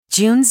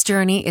June's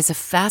Journey is a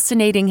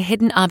fascinating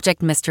hidden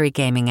object mystery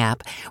gaming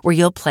app where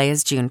you'll play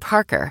as June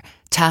Parker,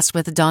 tasked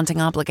with a daunting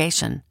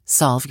obligation: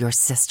 solve your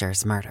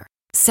sister's murder.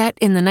 Set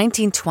in the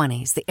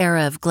 1920s, the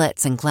era of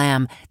glitz and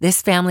glam,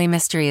 this family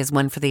mystery is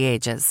one for the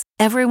ages.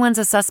 Everyone's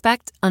a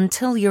suspect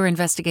until your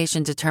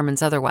investigation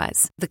determines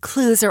otherwise. The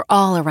clues are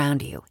all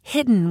around you,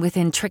 hidden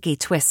within tricky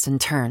twists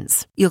and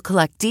turns. You'll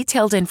collect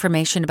detailed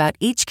information about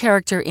each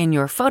character in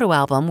your photo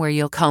album where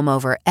you'll comb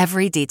over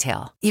every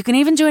detail. You can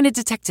even join a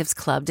detectives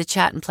club to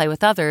chat and play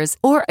with others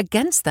or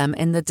against them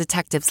in the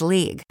Detectives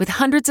League. With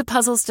hundreds of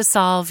puzzles to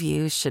solve,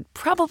 you should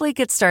probably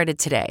get started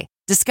today.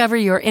 Discover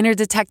your inner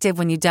detective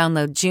when you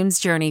download June's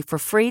Journey for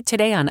free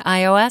today on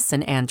iOS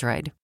and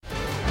Android.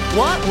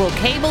 What will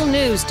cable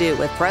news do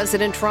if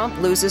President Trump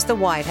loses the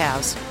White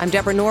House? I'm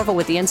Deborah Norville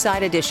with the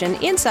Inside Edition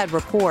Inside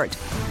Report.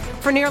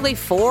 For nearly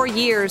 4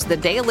 years, the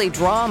daily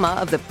drama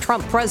of the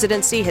Trump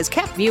presidency has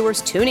kept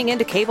viewers tuning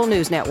into cable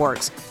news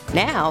networks.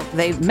 Now,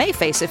 they may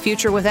face a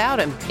future without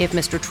him if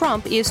Mr.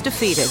 Trump is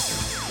defeated.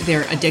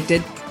 They're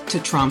addicted to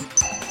Trump.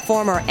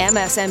 Former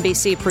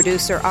MSNBC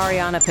producer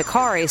Ariana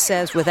Picari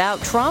says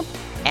without Trump,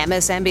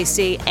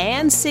 MSNBC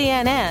and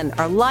CNN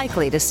are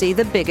likely to see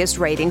the biggest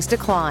ratings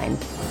decline.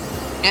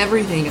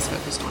 Everything is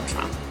focused on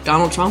Trump.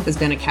 Donald Trump has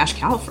been a cash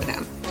cow for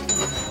them.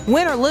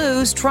 Win or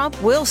lose,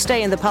 Trump will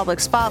stay in the public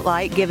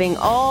spotlight, giving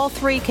all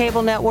 3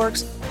 cable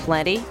networks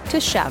plenty to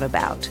shout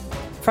about.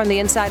 From the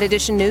Inside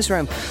Edition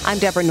newsroom, I'm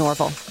Deborah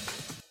Norville.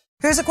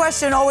 Here's a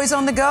question always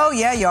on the go.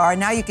 Yeah, you are.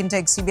 Now you can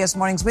take CBS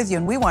Mornings with you,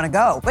 and we want to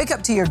go. Wake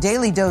up to your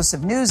daily dose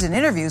of news and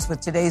interviews with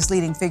today's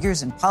leading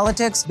figures in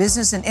politics,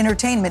 business, and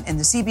entertainment in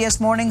the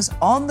CBS Mornings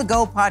On the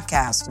Go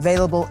podcast.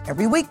 Available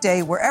every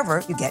weekday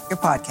wherever you get your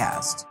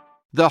podcast.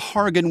 The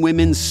Hargan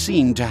women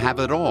seemed to have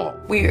it all.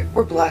 We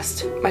were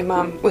blessed. My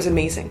mom was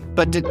amazing.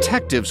 But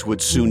detectives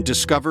would soon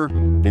discover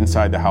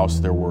inside the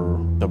house there were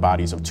the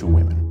bodies of 2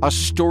 women. A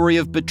story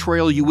of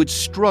betrayal you would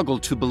struggle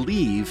to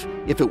believe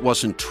if it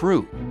wasn't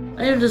true.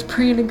 I am just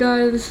praying to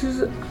God, this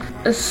is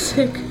a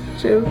sick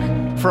joke.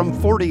 From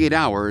 48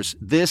 Hours,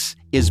 this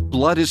is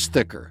Blood is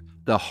Thicker,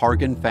 the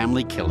Hargan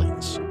Family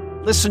Killings.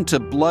 Listen to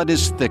Blood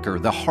is Thicker,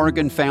 the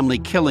Hargan Family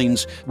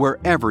Killings,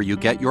 wherever you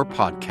get your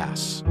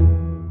podcasts.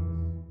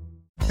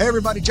 Hey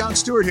everybody, Jon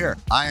Stewart here.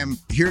 I am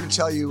here to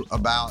tell you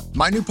about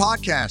my new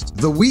podcast,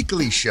 The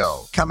Weekly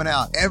Show, coming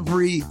out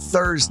every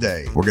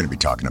Thursday. We're going to be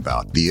talking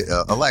about the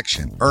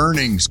election,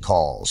 earnings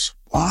calls.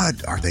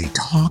 What are they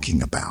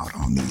talking about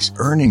on these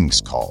earnings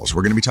calls?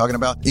 We're going to be talking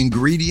about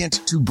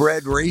ingredient to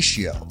bread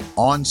ratio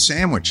on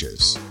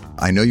sandwiches.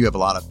 I know you have a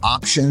lot of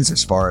options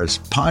as far as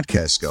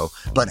podcasts go,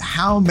 but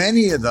how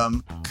many of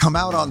them come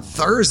out on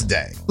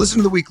Thursday? Listen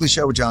to The Weekly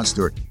Show with Jon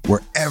Stewart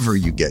wherever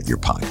you get your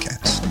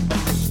podcasts.